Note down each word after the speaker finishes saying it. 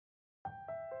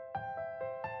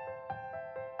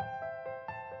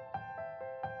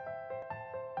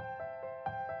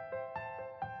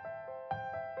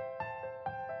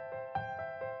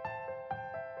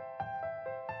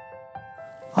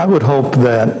I would hope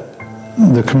that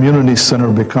the community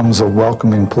center becomes a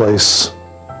welcoming place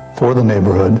for the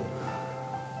neighborhood,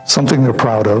 something they're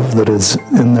proud of that is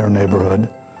in their neighborhood,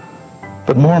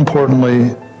 but more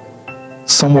importantly,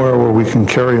 somewhere where we can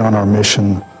carry on our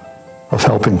mission of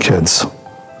helping kids.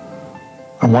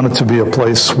 I want it to be a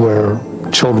place where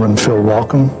children feel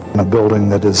welcome, in a building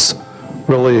that is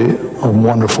really a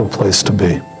wonderful place to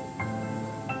be.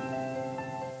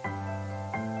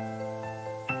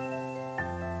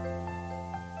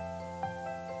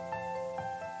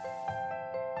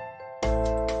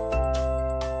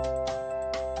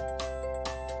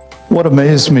 What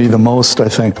amazed me the most, I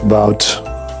think, about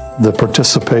the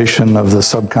participation of the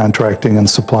subcontracting and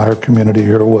supplier community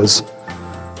here was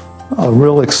a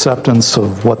real acceptance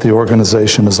of what the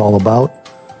organization is all about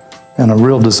and a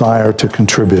real desire to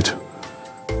contribute.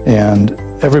 And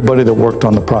everybody that worked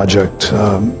on the project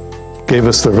gave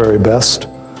us their very best,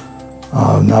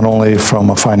 not only from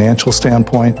a financial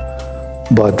standpoint,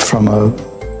 but from a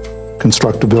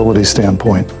constructability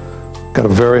standpoint. Got a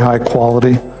very high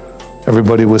quality.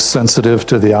 Everybody was sensitive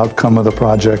to the outcome of the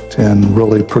project and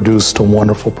really produced a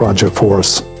wonderful project for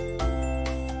us.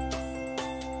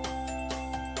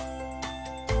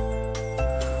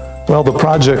 Well, the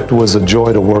project was a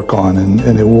joy to work on,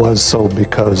 and it was so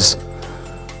because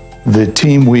the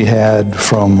team we had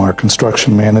from our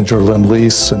construction manager, Lynn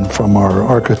Lease, and from our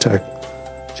architect,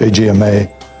 JGMA,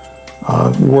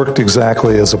 worked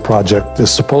exactly as a project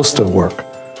is supposed to work,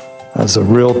 as a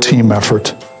real team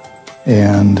effort.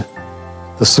 And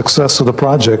the success of the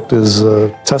project is a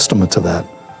testament to that.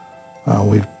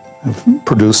 We have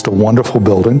produced a wonderful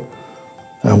building,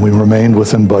 and we remained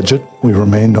within budget. We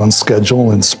remained on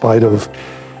schedule in spite of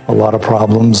a lot of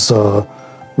problems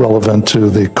relevant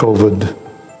to the COVID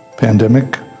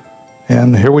pandemic.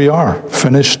 And here we are,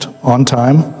 finished on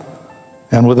time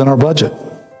and within our budget.